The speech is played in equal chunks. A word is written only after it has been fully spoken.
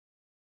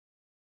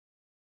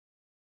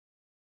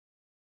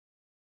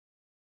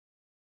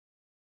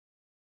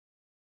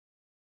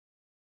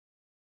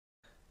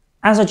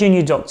As a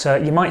junior doctor,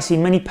 you might see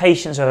many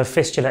patients who have a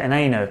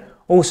fistula-in-ano,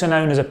 also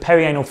known as a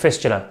perianal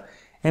fistula.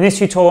 In this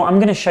tutorial, I'm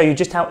going to show you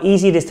just how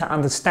easy it is to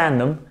understand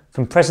them,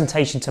 from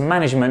presentation to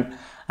management,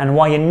 and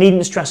why you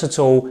needn't stress at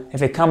all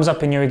if it comes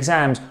up in your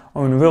exams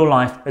or in real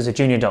life as a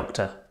junior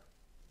doctor.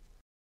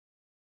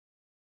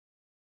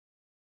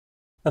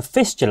 A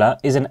fistula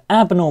is an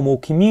abnormal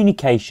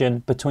communication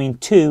between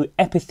two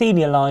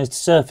epithelialized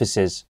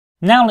surfaces.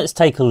 Now let's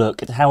take a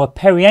look at how a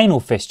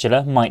perianal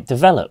fistula might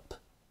develop.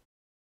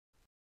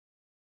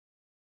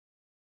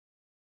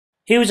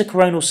 Here is a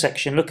coronal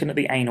section looking at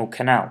the anal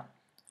canal.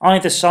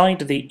 Either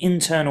side are the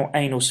internal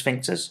anal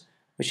sphincters,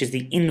 which is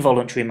the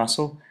involuntary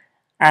muscle,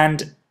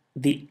 and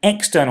the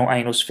external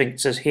anal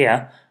sphincters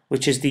here,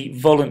 which is the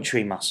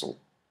voluntary muscle.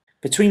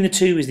 Between the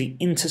two is the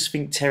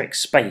intersphincteric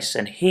space,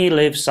 and here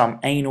live some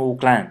anal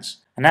glands.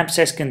 An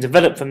abscess can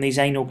develop from these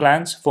anal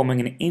glands,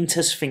 forming an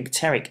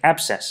intersphincteric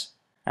abscess.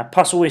 Now,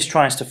 pus always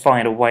tries to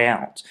find a way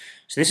out,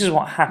 so this is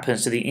what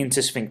happens to the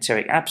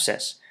intersphincteric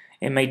abscess.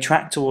 It may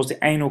track towards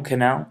the anal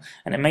canal,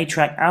 and it may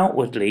track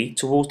outwardly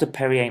towards the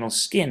perianal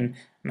skin,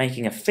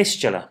 making a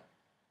fistula.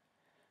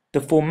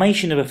 The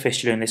formation of a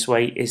fistula in this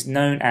way is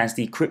known as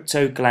the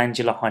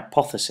cryptoglandular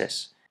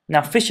hypothesis.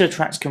 Now, fistula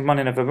tracts can run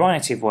in a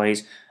variety of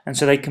ways, and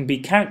so they can be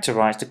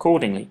characterized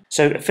accordingly.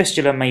 So a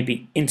fistula may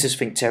be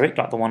intersphincteric,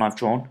 like the one I've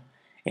drawn.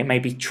 It may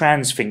be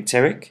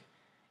transsphincteric.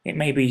 It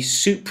may be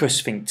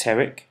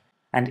suprasphincteric.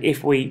 And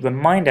if we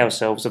remind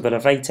ourselves of the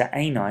levator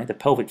ani, the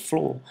pelvic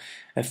floor,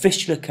 a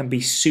fistula can be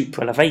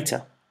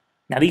supralevator.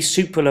 Now, these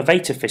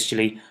supralevator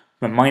fistulae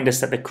remind us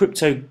that the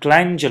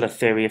cryptoglandular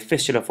theory of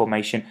fistula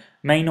formation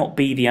may not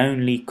be the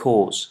only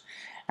cause.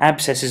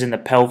 Abscesses in the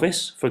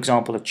pelvis, for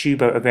example a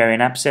tubo-ovarian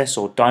abscess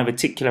or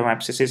diverticular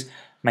abscesses,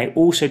 may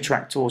also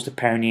track towards the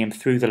perineum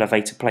through the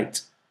levator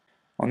plate.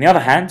 On the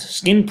other hand,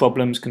 skin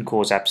problems can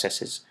cause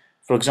abscesses.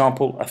 For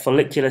example, a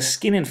follicular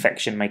skin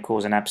infection may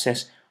cause an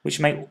abscess, which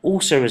may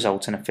also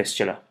result in a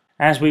fistula.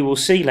 As we will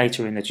see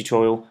later in the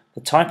tutorial,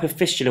 the type of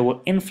fistula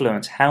will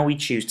influence how we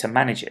choose to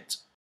manage it.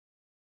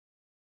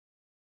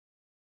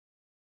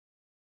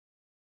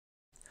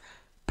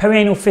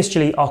 Perianal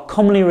fistulae are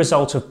commonly a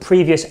result of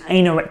previous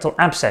anorectal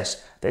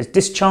abscess that is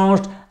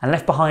discharged and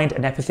left behind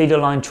an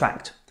epithelial-lined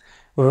tract.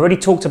 We've already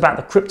talked about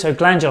the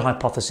cryptoglandular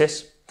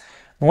hypothesis,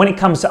 but when it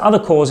comes to other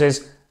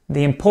causes,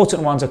 the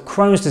important ones are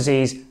Crohn's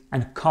disease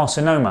and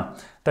carcinoma,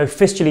 though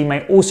fistulae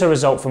may also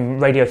result from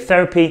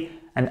radiotherapy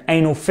and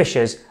anal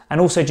fissures, and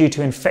also due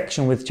to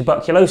infection with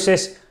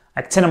tuberculosis,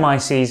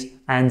 actinomyces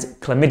and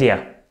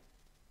chlamydia.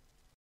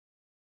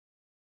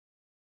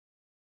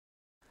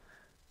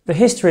 The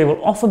history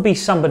will often be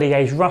somebody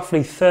aged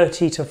roughly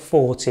 30 to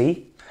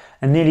 40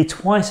 and nearly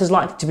twice as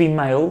likely to be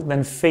male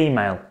than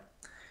female.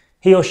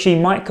 He or she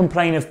might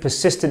complain of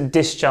persistent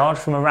discharge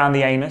from around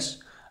the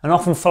anus, and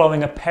often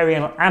following a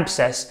perianal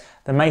abscess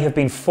that may have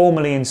been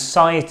formerly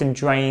incised and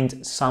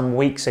drained some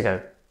weeks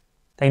ago.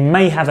 They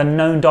may have a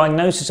known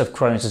diagnosis of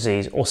Crohn's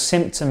disease or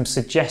symptoms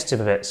suggestive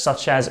of it,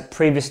 such as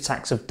previous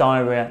attacks of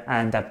diarrhea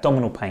and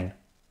abdominal pain.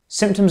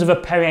 Symptoms of a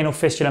perianal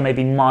fistula may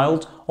be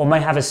mild or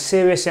may have a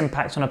serious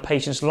impact on a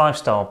patient's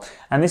lifestyle,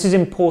 and this is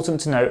important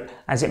to note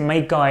as it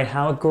may guide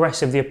how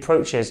aggressive the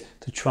approach is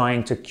to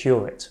trying to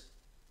cure it.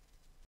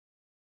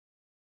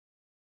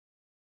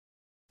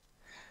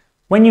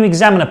 When you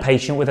examine a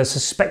patient with a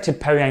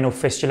suspected perianal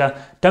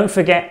fistula, don't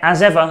forget,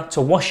 as ever,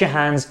 to wash your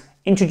hands,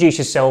 introduce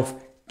yourself,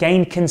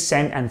 gain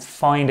consent and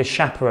find a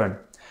chaperone.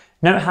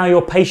 Note how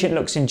your patient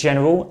looks in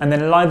general and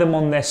then lie them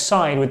on their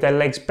side with their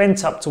legs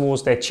bent up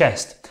towards their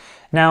chest.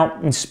 Now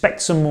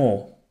inspect some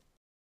more.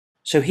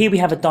 So here we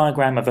have a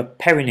diagram of a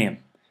perineum.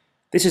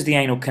 This is the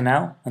anal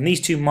canal, and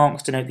these two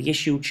marks denote the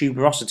ischial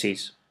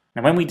tuberosities.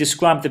 Now when we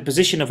describe the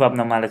position of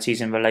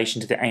abnormalities in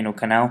relation to the anal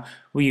canal,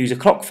 we use a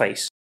clock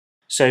face.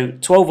 So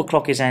 12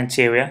 o'clock is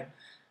anterior,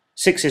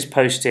 6 is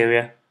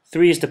posterior,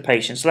 3 is the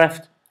patient's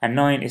left, and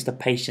 9 is the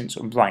patient's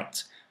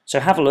right. So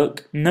have a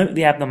look, note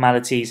the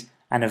abnormalities,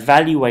 and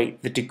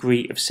evaluate the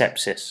degree of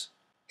sepsis.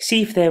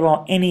 See if there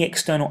are any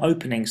external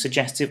openings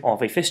suggestive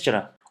of a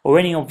fistula, or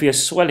any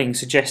obvious swelling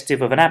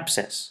suggestive of an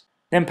abscess.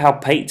 Then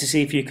palpate to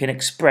see if you can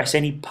express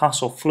any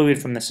pus or fluid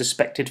from the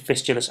suspected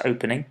fistulous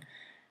opening.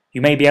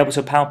 You may be able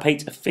to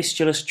palpate a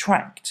fistulous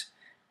tract.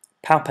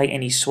 Palpate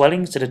any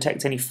swellings to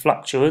detect any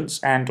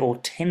fluctuance and or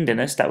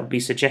tenderness that would be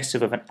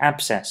suggestive of an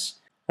abscess.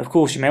 Of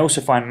course, you may also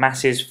find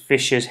masses,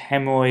 fissures,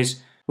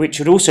 hemorrhoids, which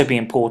would also be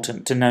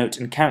important to note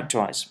and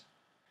characterize.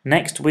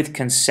 Next, with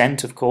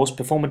consent, of course,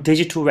 perform a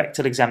digital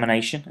rectal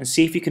examination and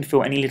see if you can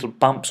feel any little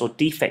bumps or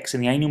defects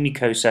in the anal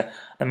mucosa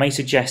that may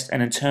suggest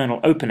an internal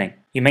opening.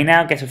 You may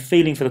now get a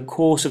feeling for the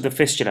course of the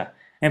fistula.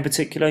 In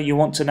particular, you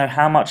want to know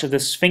how much of the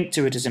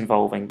sphincter it is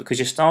involving, because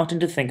you're starting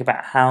to think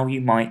about how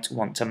you might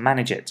want to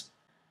manage it.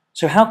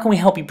 So how can we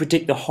help you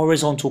predict the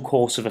horizontal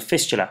course of a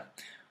fistula?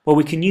 Well,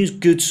 we can use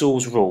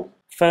Goodsall's rule.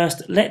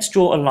 First, let's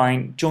draw a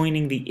line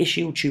joining the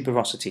ischial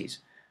tuberosities,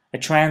 a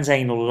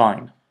transanal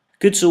line.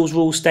 Goodsall's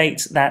rule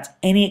states that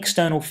any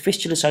external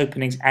fistulous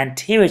openings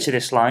anterior to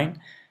this line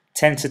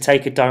tend to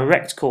take a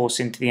direct course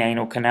into the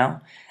anal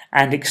canal,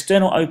 and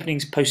external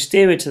openings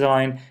posterior to the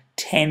line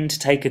tend to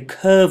take a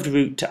curved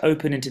route to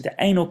open into the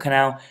anal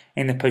canal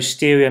in the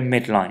posterior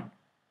midline.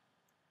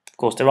 Of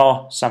course, there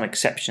are some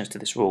exceptions to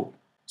this rule.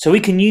 So we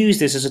can use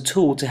this as a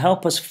tool to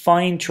help us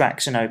find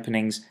tracks and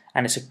openings,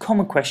 and it's a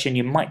common question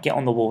you might get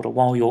on the ward or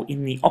while you're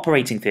in the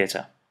operating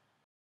theatre.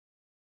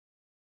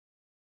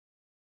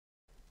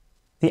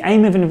 The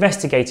aim of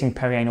investigating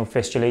perianal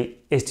fistulae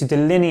is to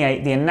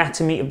delineate the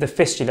anatomy of the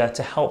fistula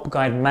to help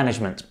guide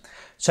management.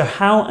 So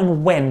how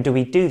and when do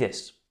we do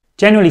this?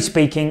 Generally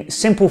speaking,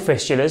 simple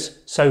fistulas,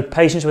 so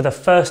patients with a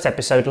first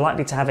episode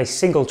likely to have a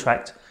single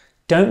tract,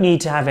 don't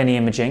need to have any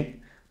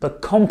imaging,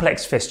 but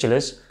complex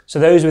fistulas, so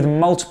those with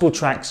multiple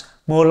tracts,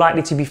 more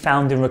likely to be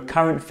found in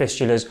recurrent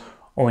fistulas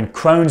or in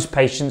Crohn's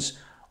patients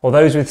or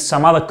those with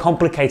some other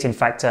complicating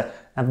factor,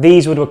 and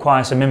these would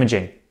require some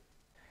imaging.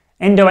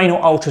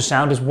 Endoanal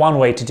ultrasound is one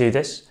way to do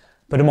this,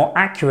 but a more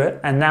accurate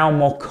and now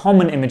more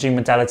common imaging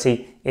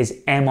modality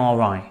is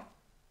MRI.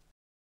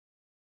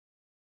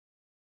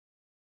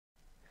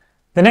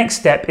 The next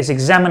step is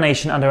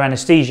examination under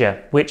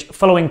anaesthesia, which,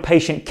 following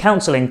patient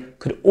counselling,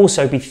 could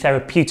also be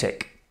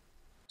therapeutic.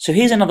 So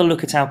here's another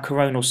look at our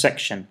coronal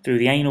section through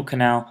the anal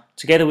canal,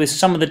 together with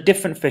some of the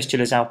different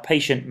fistulas our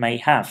patient may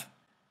have.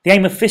 The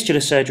aim of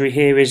fistula surgery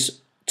here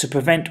is to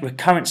prevent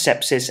recurrent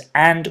sepsis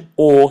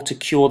and/or to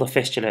cure the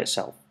fistula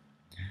itself.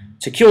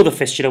 To cure the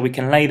fistula, we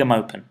can lay them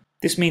open.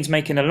 This means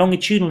making a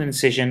longitudinal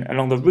incision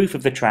along the roof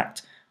of the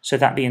tract so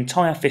that the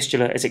entire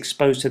fistula is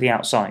exposed to the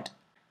outside.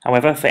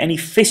 However, for any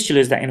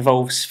fistulas that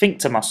involve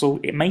sphincter muscle,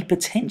 it may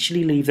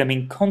potentially leave them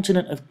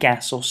incontinent of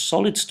gas or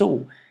solid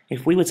stool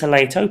if we were to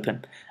lay it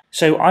open.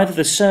 So either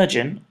the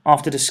surgeon,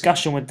 after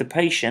discussion with the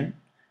patient,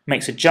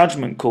 makes a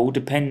judgment call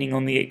depending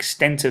on the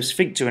extent of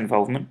sphincter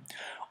involvement,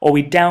 or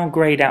we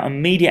downgrade our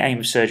immediate aim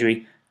of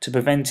surgery to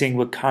preventing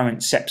recurrent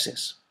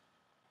sepsis.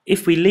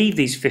 If we leave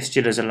these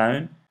fistulas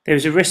alone, there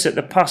is a risk that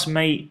the pus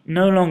may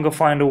no longer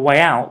find a way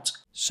out,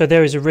 so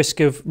there is a risk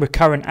of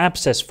recurrent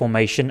abscess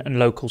formation and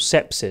local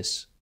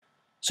sepsis.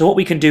 So what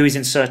we can do is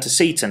insert a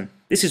seton.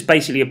 This is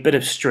basically a bit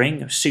of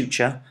string, a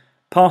suture,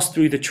 passed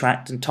through the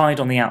tract and tied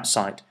on the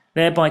outside,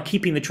 thereby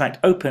keeping the tract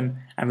open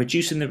and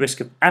reducing the risk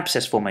of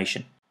abscess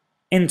formation.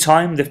 In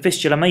time, the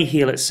fistula may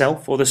heal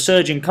itself, or the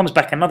surgeon comes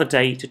back another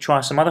day to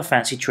try some other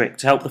fancy trick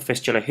to help the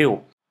fistula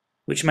heal,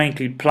 which may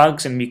include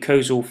plugs and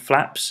mucosal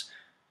flaps,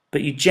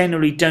 but you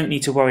generally don't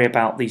need to worry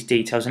about these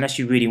details unless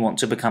you really want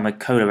to become a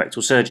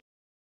colorectal surgeon.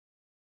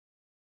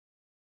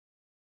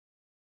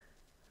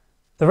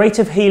 The rate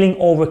of healing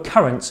or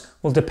recurrence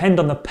will depend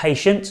on the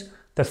patient,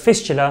 the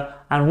fistula,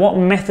 and what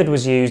method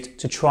was used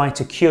to try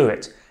to cure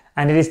it,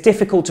 and it is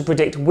difficult to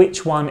predict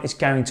which one is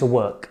going to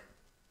work.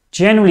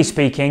 Generally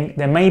speaking,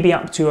 there may be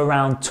up to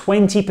around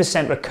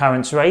 20%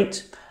 recurrence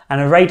rate and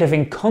a rate of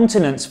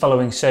incontinence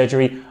following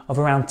surgery of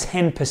around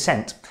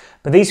 10%.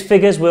 But these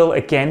figures will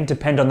again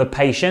depend on the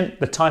patient,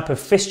 the type of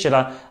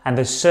fistula, and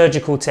the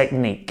surgical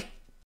technique.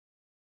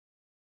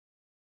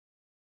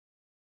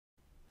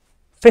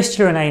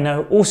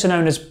 Fistula-in-ano, also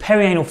known as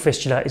perianal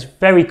fistula, is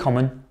very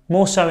common,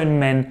 more so in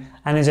men,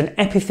 and is an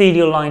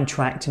epithelial lined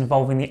tract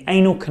involving the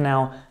anal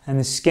canal and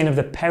the skin of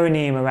the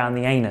perineum around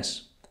the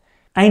anus.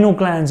 Anal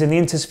glands in the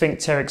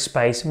intersphincteric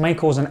space may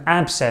cause an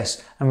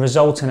abscess and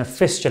result in a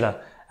fistula,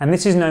 and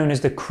this is known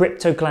as the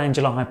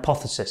cryptoglandular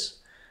hypothesis.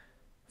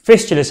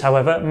 Fistulas,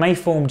 however, may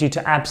form due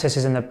to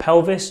abscesses in the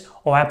pelvis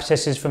or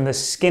abscesses from the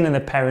skin and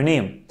the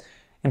perineum.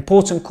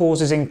 Important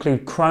causes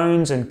include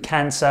Crohn's and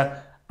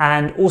cancer,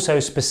 and also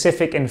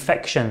specific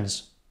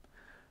infections.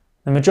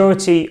 The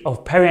majority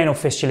of perianal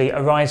fistulae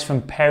arise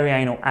from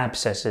perianal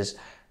abscesses.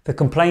 The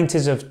complaint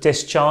is of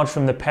discharge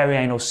from the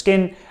perianal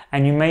skin,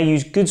 and you may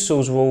use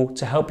Goodsall's rule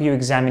to help you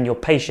examine your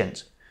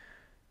patient.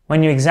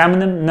 When you examine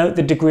them, note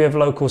the degree of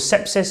local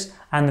sepsis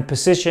and the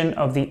position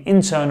of the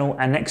internal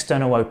and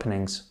external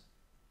openings.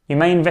 You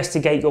may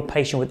investigate your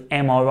patient with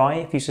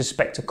MRI if you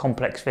suspect a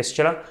complex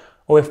fistula,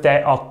 or if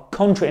there are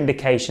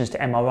contraindications to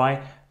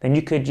MRI, then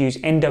you could use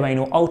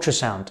endoanal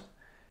ultrasound.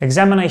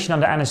 Examination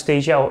under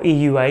anaesthesia or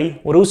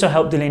EUA would also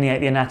help delineate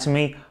the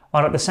anatomy,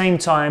 while at the same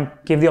time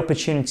give the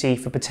opportunity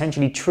for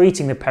potentially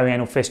treating the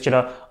perianal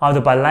fistula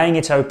either by laying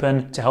it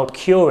open to help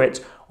cure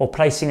it or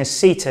placing a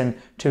seton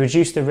to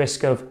reduce the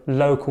risk of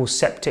local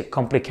septic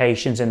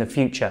complications in the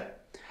future.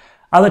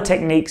 Other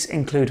techniques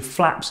include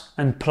flaps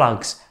and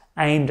plugs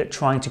aimed at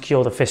trying to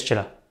cure the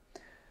fistula.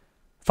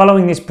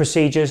 Following these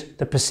procedures,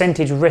 the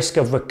percentage risk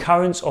of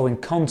recurrence or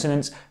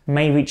incontinence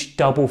may reach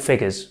double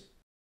figures.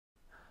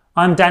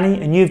 I'm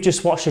Danny, and you've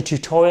just watched a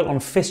tutorial on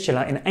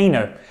fistula in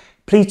ano.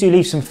 Please do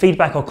leave some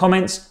feedback or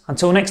comments.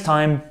 Until next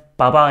time,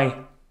 bye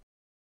bye.